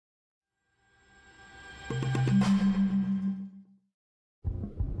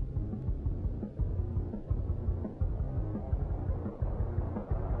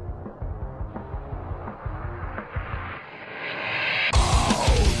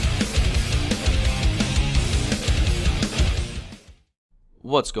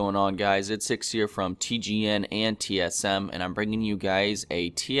What's going on, guys? It's Hicks here from TGN and TsM, and I'm bringing you guys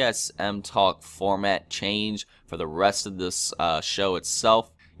a TsM Talk format change for the rest of this show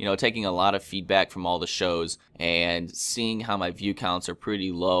itself. You know, taking a lot of feedback from all the shows and seeing how my view counts are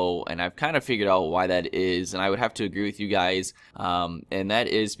pretty low, and I've kind of figured out why that is, and I would have to agree with you guys, and that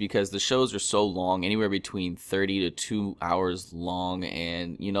is because the shows are so long, anywhere between 30 to 2 hours long,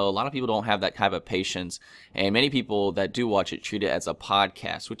 and you know, a lot of people don't have that type of patience, and many people that do watch it treat it as a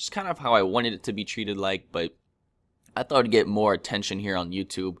podcast, which is kind of how I wanted it to be treated like, but I thought it'd get more attention here on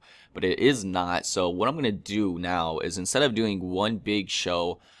YouTube, but it is not. So what I'm going to do now is, instead of doing one big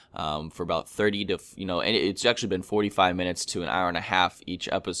show for about 30 to, and it's actually been 45 minutes to an hour and a half each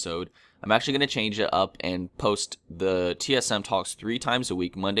episode, I'm actually going to change it up and post the TsM Talks 3 times a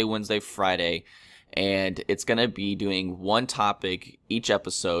week, Monday, Wednesday, Friday, and it's going to be doing one topic each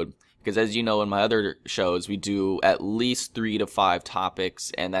episode. Because as you know, in my other shows, we do at least 3 to 5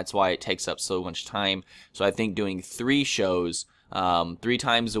 topics, and that's why it takes up so much time. So I think doing 3 shows 3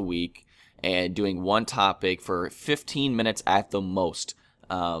 times a week and doing one topic for 15 minutes at the most,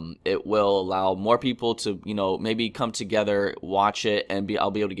 it will allow more people to, maybe come together, watch it, and I'll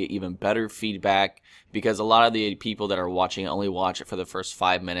be able to get even better feedback, because a lot of the people that are watching it only watch it for the first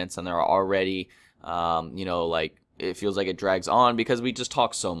 5 minutes, and they're already, it feels like it drags on because we just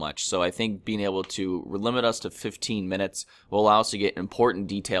talk so much. So I think being able to limit us to 15 minutes will allow us to get important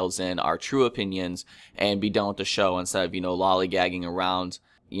details in, our true opinions, and be done with the show instead of, lollygagging around.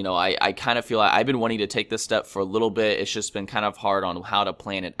 I kind of feel like I've been wanting to take this step for a little bit. It's just been kind of hard on how to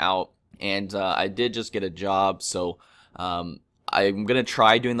plan it out. And I did just get a job, so I'm going to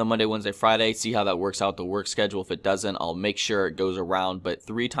try doing the Monday, Wednesday, Friday, see how that works out, the work schedule. If it doesn't, I'll make sure it goes around. But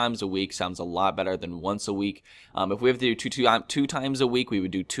 3 times a week sounds a lot better than once a week. If we have to do two times a week, we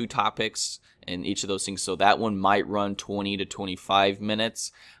would do 2 topics in each of those things. So that one might run 20 to 25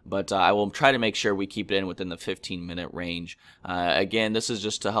 minutes. But I will try to make sure we keep it in within the 15-minute range. Again, this is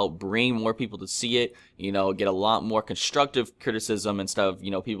just to help bring more people to see it, get a lot more constructive criticism instead of,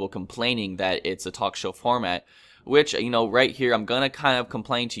 people complaining that it's a talk show format. Which, right here, I'm going to kind of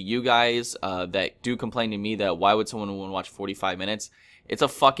complain to you guys that do complain to me that why would someone want to watch 45 minutes? It's a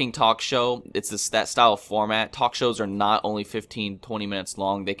fucking talk show. It's that style of format. Talk shows are not only 15, 20 minutes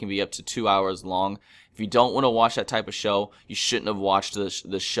long. They can be up to 2 hours long. If you don't want to watch that type of show, you shouldn't have watched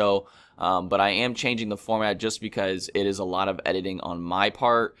the show. But I am changing the format just because it is a lot of editing on my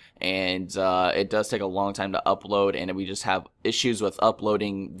part, and it does take a long time to upload, and we just have issues with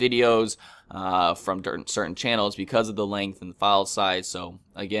uploading videos from certain channels because of the length and the file size. So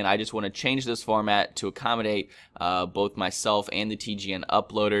again, I just want to change this format to accommodate both myself and the TGN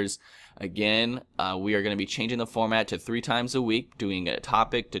uploaders. Again, we are going to be changing the format to 3 times a week, doing a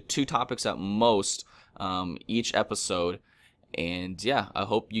topic to 2 topics at most each episode. And yeah, I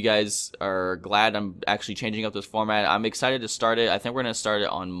hope you guys are glad I'm actually changing up this format. I'm excited to start it. I think we're going to start it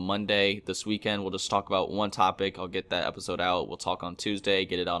on Monday this weekend. We'll just talk about one topic. I'll get that episode out. We'll talk on Tuesday,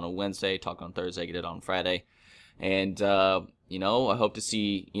 get it out on Wednesday, talk on Thursday, get it on Friday. And, I hope to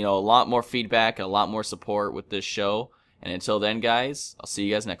see, a lot more feedback and a lot more support with this show. And until then, guys, I'll see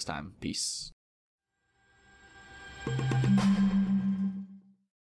you guys next time. Peace.